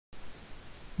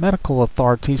Medical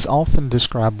authorities often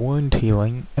describe wound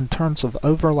healing in terms of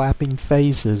overlapping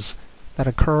phases that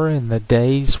occur in the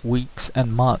days, weeks,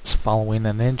 and months following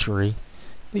an injury.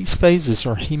 These phases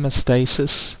are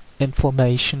hemostasis,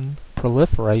 inflammation,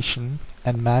 proliferation,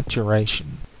 and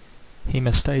maturation.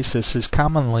 Hemostasis is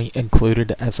commonly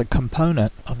included as a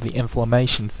component of the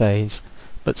inflammation phase,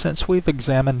 but since we've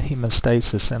examined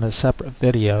hemostasis in a separate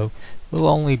video, we'll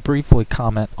only briefly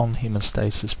comment on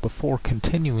hemostasis before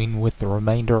continuing with the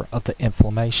remainder of the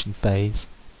inflammation phase.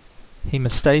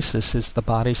 Hemostasis is the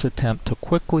body's attempt to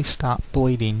quickly stop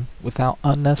bleeding without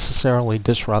unnecessarily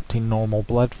disrupting normal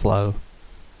blood flow.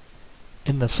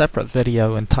 In the separate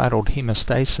video entitled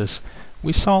Hemostasis,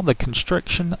 we saw the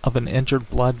constriction of an injured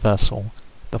blood vessel,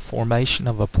 the formation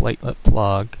of a platelet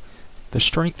plug, the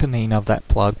strengthening of that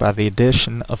plug by the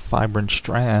addition of fibrin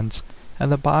strands, and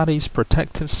the body's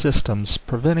protective systems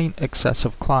preventing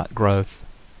excessive clot growth.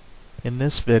 In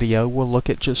this video, we'll look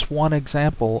at just one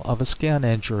example of a skin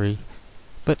injury,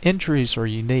 but injuries are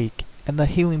unique, and the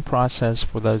healing process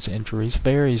for those injuries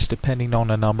varies depending on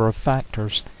a number of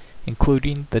factors,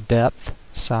 including the depth,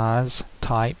 size,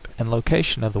 type, and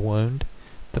location of the wound,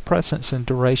 the presence and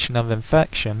duration of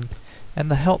infection,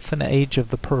 and the health and age of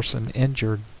the person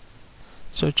injured.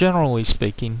 So generally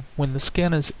speaking, when the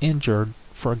skin is injured,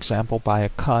 for example by a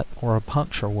cut or a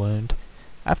puncture wound,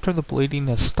 after the bleeding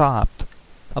is stopped,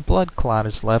 a blood clot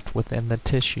is left within the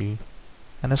tissue,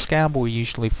 and a scab will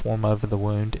usually form over the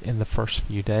wound in the first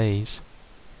few days.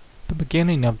 The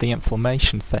beginning of the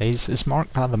inflammation phase is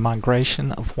marked by the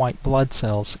migration of white blood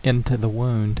cells into the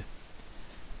wound.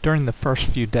 During the first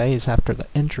few days after the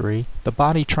injury, the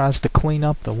body tries to clean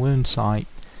up the wound site.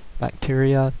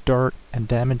 Bacteria, dirt, and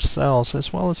damaged cells,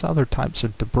 as well as other types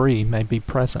of debris, may be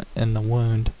present in the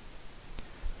wound.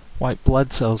 White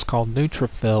blood cells called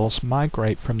neutrophils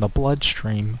migrate from the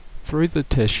bloodstream through the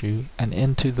tissue and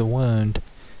into the wound.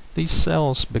 These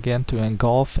cells begin to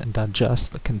engulf and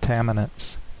digest the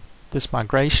contaminants. This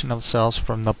migration of cells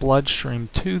from the bloodstream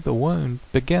to the wound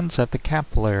begins at the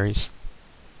capillaries.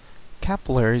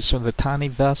 Capillaries are the tiny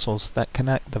vessels that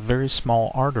connect the very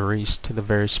small arteries to the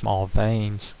very small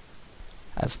veins.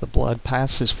 As the blood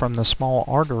passes from the small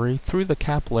artery through the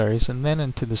capillaries and then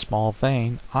into the small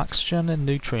vein, oxygen and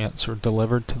nutrients are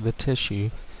delivered to the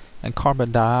tissue, and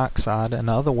carbon dioxide and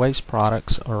other waste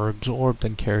products are absorbed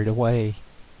and carried away.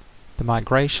 The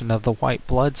migration of the white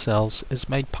blood cells is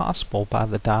made possible by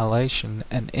the dilation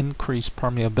and increased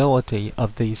permeability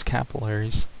of these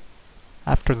capillaries.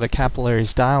 After the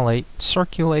capillaries dilate,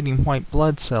 circulating white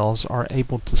blood cells are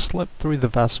able to slip through the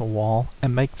vessel wall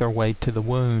and make their way to the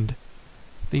wound.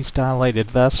 These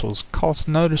dilated vessels cause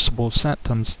noticeable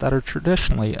symptoms that are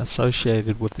traditionally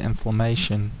associated with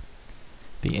inflammation.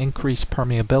 The increased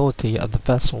permeability of the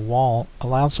vessel wall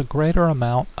allows a greater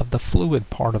amount of the fluid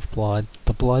part of blood,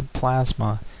 the blood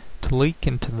plasma, to leak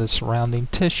into the surrounding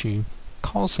tissue,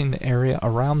 causing the area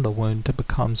around the wound to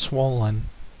become swollen.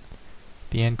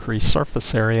 The increased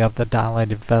surface area of the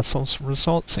dilated vessels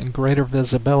results in greater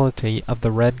visibility of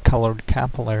the red-colored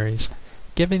capillaries,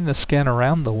 giving the skin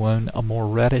around the wound a more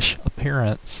reddish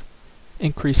appearance.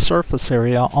 Increased surface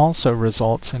area also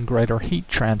results in greater heat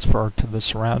transfer to the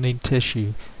surrounding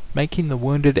tissue, making the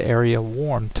wounded area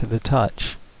warm to the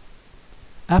touch.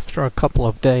 After a couple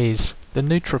of days, the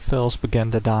neutrophils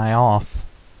begin to die off.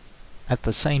 At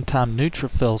the same time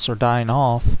neutrophils are dying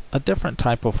off, a different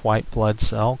type of white blood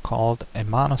cell called a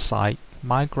monocyte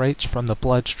migrates from the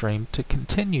bloodstream to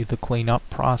continue the cleanup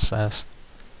process.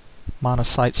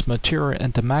 Monocytes mature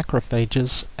into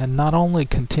macrophages and not only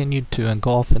continue to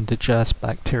engulf and digest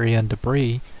bacteria and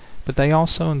debris, but they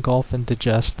also engulf and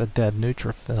digest the dead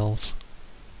neutrophils.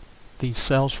 These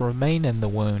cells remain in the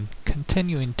wound,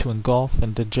 continuing to engulf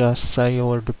and digest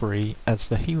cellular debris as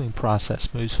the healing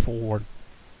process moves forward.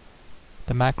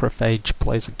 The macrophage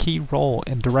plays a key role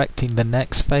in directing the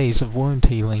next phase of wound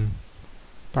healing.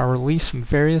 By releasing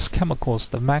various chemicals,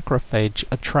 the macrophage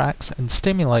attracts and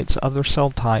stimulates other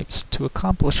cell types to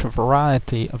accomplish a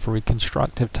variety of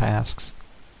reconstructive tasks.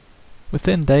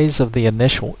 Within days of the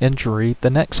initial injury, the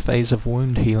next phase of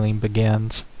wound healing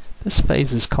begins. This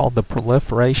phase is called the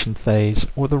proliferation phase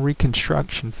or the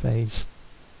reconstruction phase.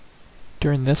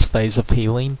 During this phase of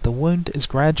healing, the wound is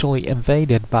gradually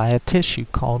invaded by a tissue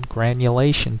called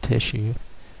granulation tissue.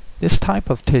 This type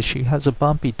of tissue has a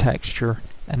bumpy texture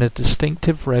and a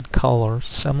distinctive red color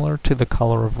similar to the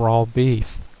color of raw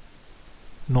beef.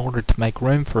 In order to make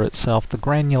room for itself, the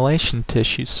granulation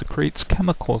tissue secretes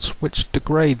chemicals which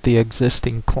degrade the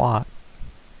existing clot.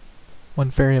 One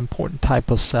very important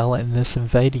type of cell in this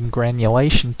invading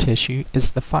granulation tissue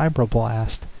is the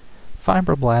fibroblast.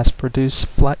 Fibroblasts produce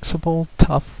flexible,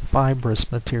 tough,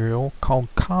 fibrous material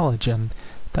called collagen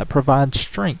that provides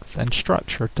strength and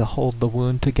structure to hold the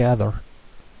wound together.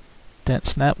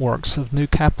 Dense networks of new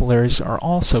capillaries are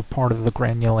also part of the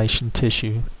granulation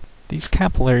tissue. These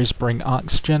capillaries bring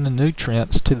oxygen and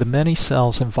nutrients to the many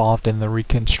cells involved in the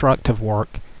reconstructive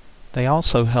work. They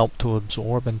also help to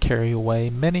absorb and carry away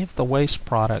many of the waste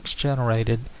products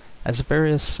generated as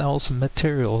various cells and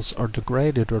materials are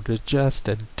degraded or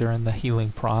digested during the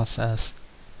healing process.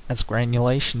 As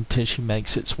granulation tissue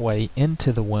makes its way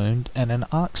into the wound and an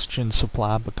oxygen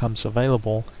supply becomes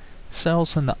available,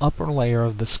 cells in the upper layer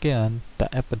of the skin,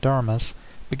 the epidermis,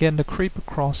 begin to creep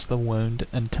across the wound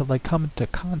until they come into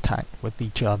contact with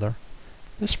each other.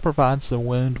 This provides the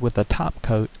wound with a top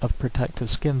coat of protective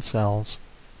skin cells.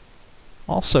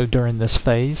 Also during this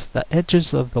phase, the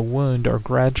edges of the wound are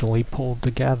gradually pulled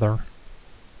together.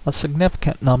 A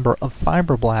significant number of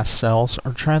fibroblast cells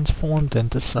are transformed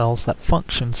into cells that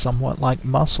function somewhat like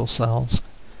muscle cells.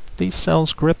 These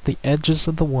cells grip the edges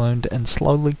of the wound and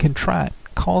slowly contract,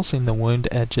 causing the wound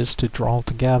edges to draw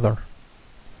together.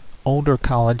 Older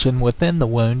collagen within the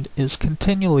wound is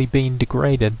continually being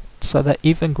degraded so that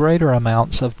even greater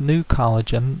amounts of new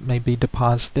collagen may be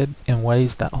deposited in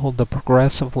ways that hold the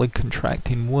progressively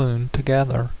contracting wound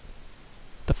together.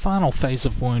 The final phase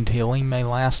of wound healing may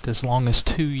last as long as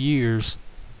 2 years.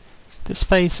 This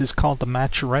phase is called the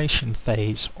maturation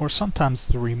phase, or sometimes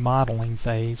the remodeling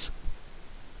phase.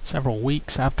 Several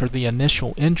weeks after the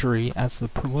initial injury, as the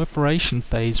proliferation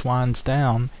phase winds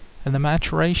down and the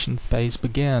maturation phase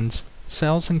begins,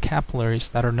 cells and capillaries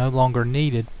that are no longer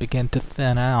needed begin to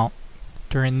thin out.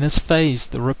 During this phase,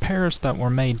 the repairs that were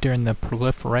made during the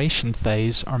proliferation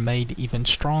phase are made even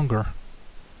stronger.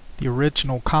 The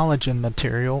original collagen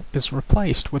material is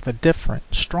replaced with a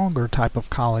different, stronger type of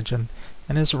collagen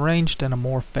and is arranged in a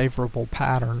more favorable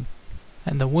pattern,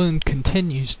 and the wound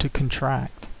continues to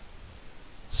contract.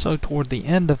 So toward the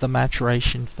end of the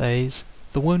maturation phase,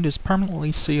 the wound is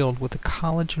permanently sealed with a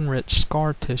collagen-rich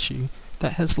scar tissue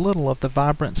that has little of the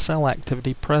vibrant cell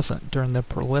activity present during the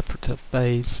proliferative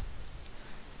phase.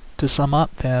 To sum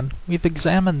up then, we've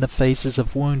examined the phases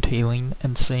of wound healing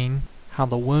and seen how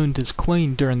the wound is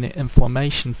cleaned during the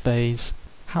inflammation phase,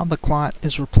 how the clot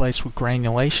is replaced with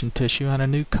granulation tissue and a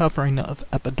new covering of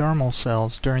epidermal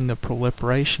cells during the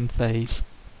proliferation phase,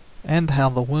 and how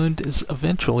the wound is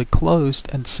eventually closed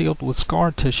and sealed with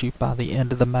scar tissue by the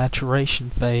end of the maturation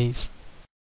phase.